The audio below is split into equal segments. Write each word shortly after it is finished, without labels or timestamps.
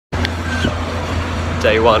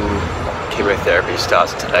Day 1 chemotherapy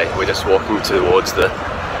starts today. We're just walking towards the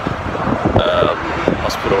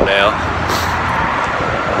hospital now.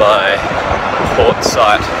 My port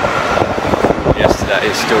site yesterday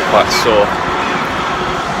is still quite sore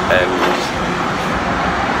and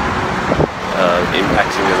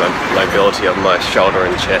impacting the mobility of my shoulder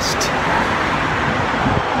and chest.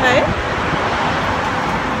 Hey?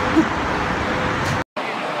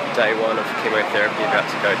 Day 1 of chemotherapy about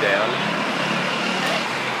to go down.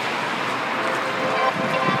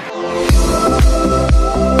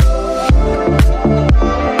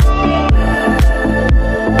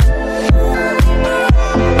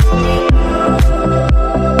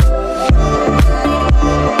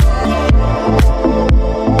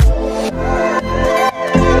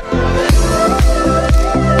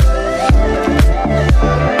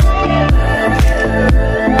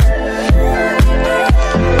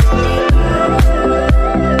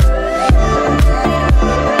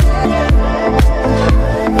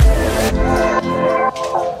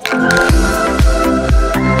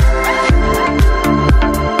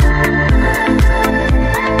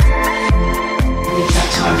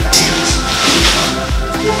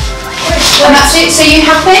 And that's it, so you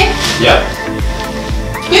happy? Yeah.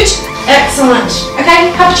 Good? Excellent. Okay,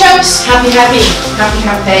 happy chokes? Happy.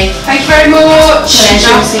 Thank you very much.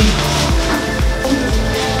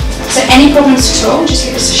 So any problems at all, just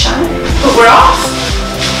give us a shout. But we're off.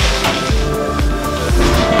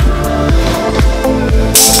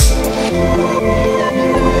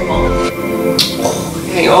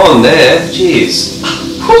 Hang on there, jeez.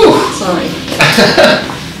 Whew. Sorry.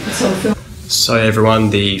 That's all. So everyone,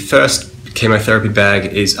 the first chemotherapy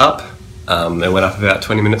bag is up. It went up about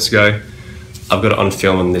 20 minutes ago. I've got it on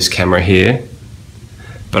film on this camera here,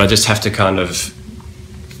 but I just have to kind of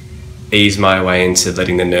ease my way into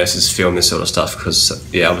letting the nurses film this sort of stuff because,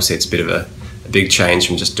 yeah, obviously it's a bit of a big change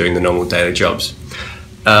from just doing the normal daily jobs.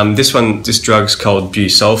 This drug's called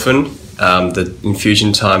busulfan. The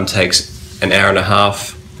infusion time takes an hour and a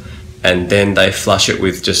half, and then they flush it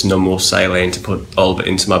with just normal saline to put all of it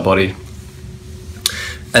into my body.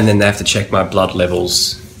 And then they have to check my blood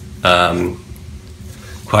levels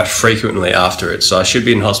quite frequently after it. So I should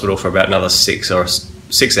be in hospital for about another 6 hours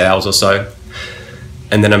or so.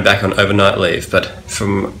 And then I'm back on overnight leave. But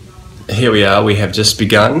from here we are, we have just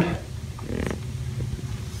begun.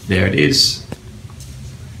 There it is.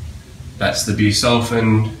 That's the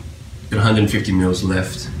busulfan, got 150 mils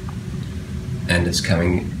left. And it's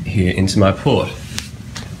coming here into my port.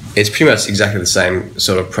 It's pretty much exactly the same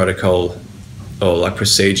sort of protocol or like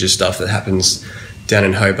procedure stuff that happens down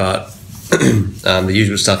in Hobart. The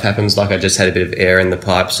usual stuff happens, like I just had a bit of air in the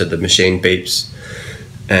pipe, so the machine beeps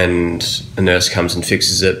and a nurse comes and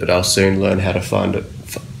fixes it, but I'll soon learn how to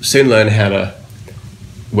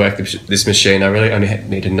work this machine. I really only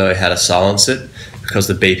need to know how to silence it because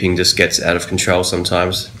the beeping just gets out of control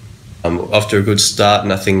sometimes. Off to a good start,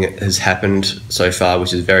 nothing has happened so far,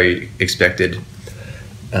 which is very expected.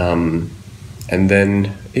 And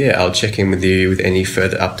then, yeah, I'll check in with you with any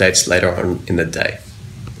further updates later on in the day.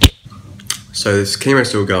 So this chemo's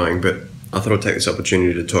still going, but I thought I'd take this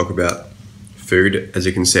opportunity to talk about food. As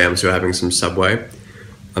you can see, I'm still having some Subway.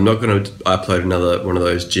 I'm not going to upload another one of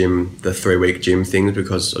those the 3-week gym things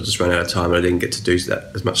because I just ran out of time and I didn't get to do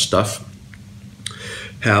that as much stuff.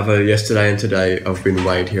 However, yesterday and today I've been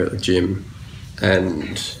weighed here at the gym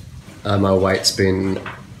and my weight's been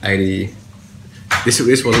 80. This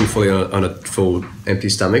wasn't fully on a full empty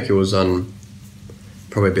stomach, it was on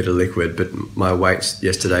probably a bit of liquid, but my weight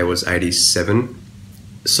yesterday was 87.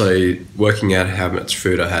 So working out how much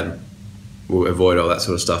food I had will avoid all that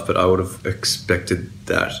sort of stuff, but I would have expected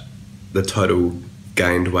that the total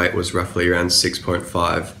gained weight was roughly around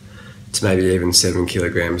 6.5 to maybe even 7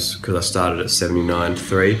 kilograms because I started at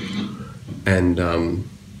 79.3 and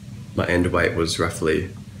my end weight was roughly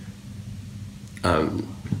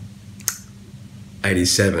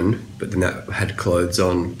 87, but then that had clothes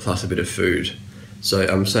on plus a bit of food. So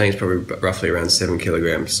I'm saying it's probably roughly around 7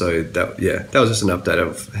 kilograms. So that was just an update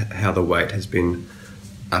of how the weight has been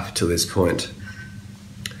up to this point.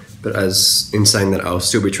 But in saying that, I'll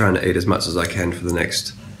still be trying to eat as much as I can for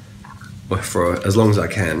as long as I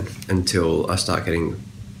can until I start getting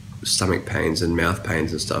stomach pains and mouth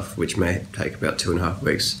pains and stuff, which may take about 2.5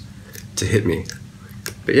 weeks to hit me.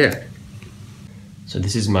 But yeah. So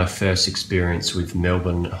this is my first experience with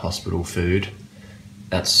Melbourne hospital food.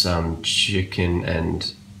 That's chicken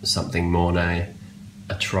and something mornay,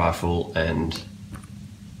 a trifle and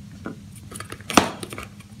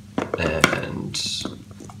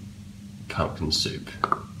pumpkin soup.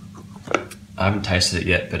 I haven't tasted it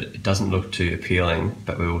yet, but it doesn't look too appealing,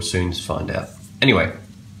 but we will soon find out. Anyway,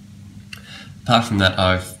 apart from that,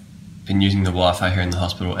 I've been using the Wi-Fi here in the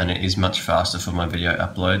hospital, and it is much faster for my video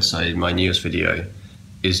upload. So my newest video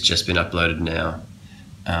is just been uploaded now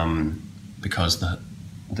because the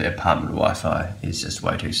apartment Wi-Fi is just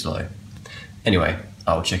way too slow. Anyway,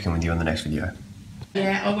 I'll check in with you on the next video.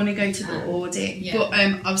 Yeah, I want to go to the audit, but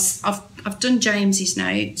I've done James's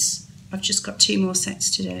notes. I've just got 2 more sets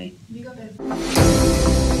to do. You got it.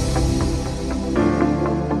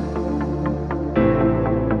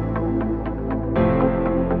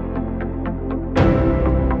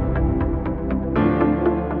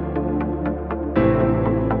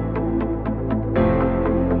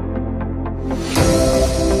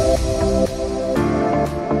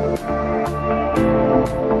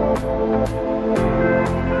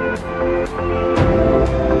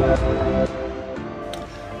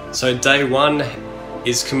 So day 1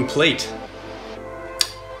 is complete.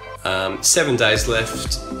 7 days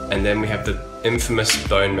left, and then we have the infamous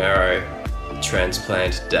bone marrow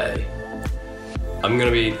transplant day. I'm going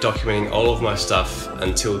to be documenting all of my stuff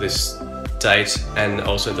until this date, and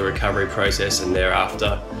also the recovery process and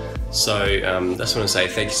thereafter. So I just want to say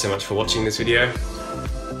thank you so much for watching this video.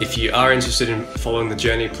 If you are interested in following the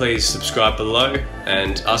journey, please subscribe below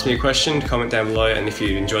and ask me a question, comment down below, and if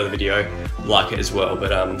you enjoy the video, like it as well.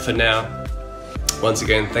 But for now, once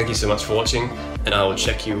again, thank you so much for watching, and I will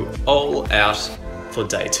check you all out for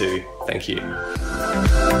day 2. Thank you.